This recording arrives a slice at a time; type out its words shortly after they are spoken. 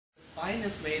spine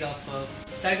is made up of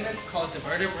segments called the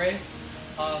vertebrae,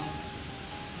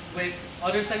 with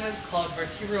other segments called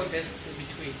vertebral discs in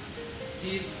between.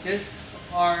 These discs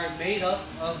are made up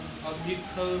of a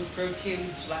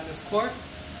mucoprotein gelatinous core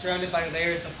surrounded by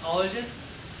layers of collagen,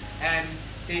 and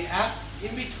they act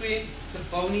in between the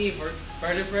bony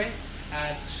vertebrae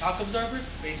as shock absorbers,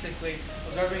 basically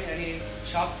absorbing any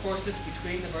shock forces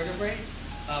between the vertebrae,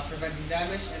 preventing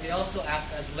damage, and they also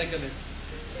act as ligaments.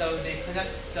 So they connect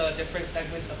the different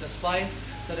segments of the spine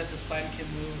so that the spine can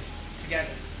move together.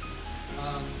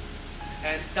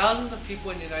 And thousands of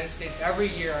people in the United States every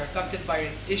year are affected by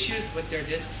issues with their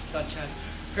discs, such as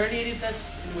herniated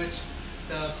discs, in which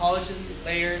the collagen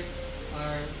layers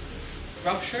are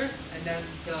ruptured and then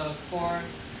the core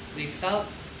leaks out,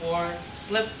 or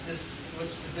slip discs, in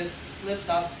which the disc slips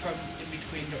out from in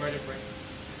between the vertebrae.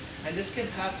 And this can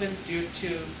happen due to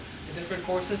the different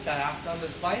forces that act on the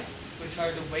spine, which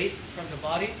are the weight from the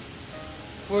body,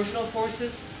 torsional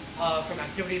forces from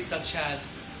activities such as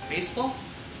baseball,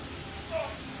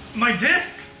 my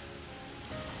disc!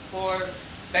 or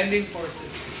bending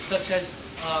forces, such as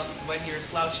when you're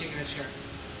slouching in a chair.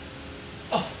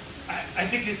 Oh, I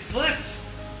think it slipped.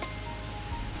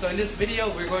 So in this video,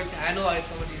 we're going to analyze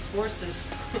some of these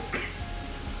forces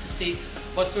to see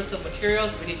what sorts of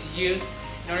materials we need to use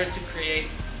in order to create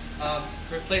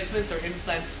replacements or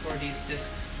implants for these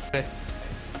discs. Okay.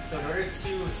 So in order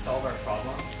to solve our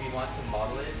problem, we want to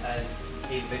model it as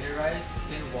a linearized,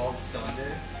 thin-walled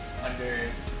cylinder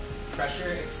under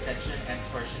pressure, extension, and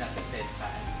torsion at the same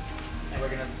time. And we're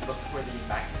going to look for the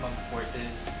maximum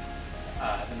forces,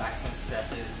 the maximum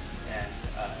stresses, and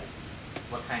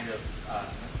what kind of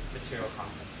material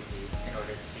constants we need in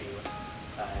order to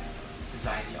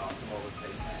design the optimal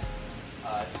replacement.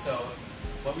 So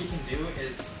what we can do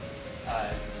is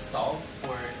solve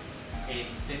for a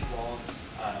thin-walled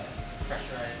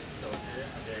pressurized cylinder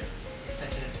under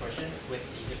extension and torsion with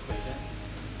these equations.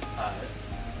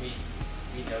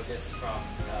 We know this from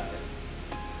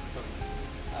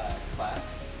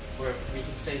class, where we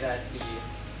can say that the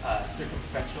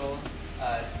circumferential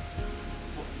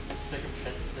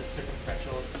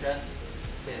stress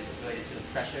is related to the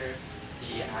pressure,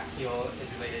 the axial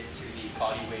is related to the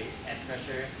body weight and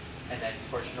pressure, and then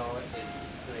torsional is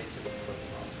related to the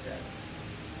torsional stress.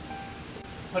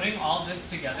 Putting all this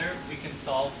together, we can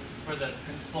solve for the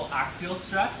principal axial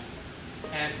stress.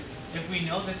 And if we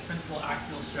know this principal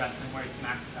axial stress and where its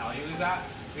max value is at,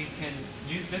 we can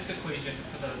use this equation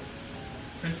for the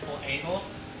principal angle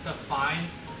to find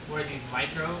where these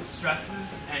micro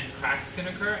stresses and cracks can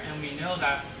occur, and we know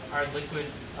that our liquid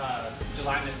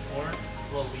gelatinous core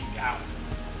will leak out.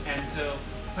 And so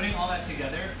putting all that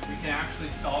together, we can actually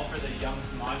solve for the Young's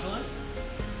modulus,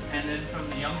 and then from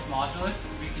the Young's modulus,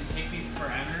 we can take these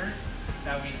parameters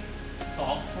that we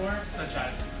solved for, such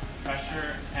as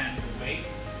pressure and weight,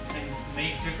 and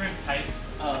make different types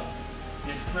of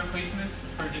disc replacements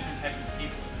for different types of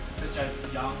people, such as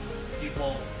young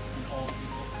people and old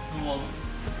people, who will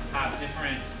have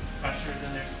different pressures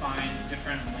in their spine,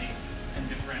 different lengths, and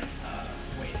different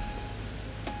weights.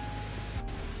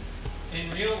 In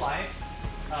real life,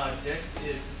 disc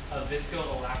is a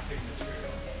viscoelastic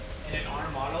material. And in our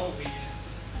model,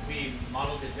 we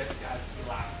modeled the disc as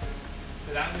elastic.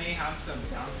 So that may have some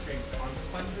downstream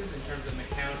consequences in terms of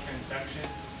mechanotransduction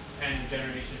and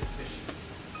generation of tissue.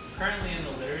 Currently in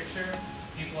the literature,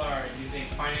 people are using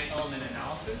finite element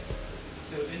analysis.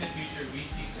 So in the future, we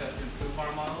seek to improve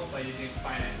our model by using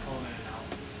finite element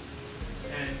analysis.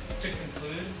 And to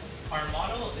conclude, our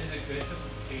model is a good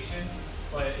simplification,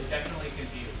 but it definitely can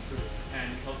be improved,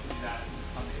 and we hope to do that in the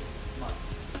coming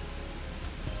months.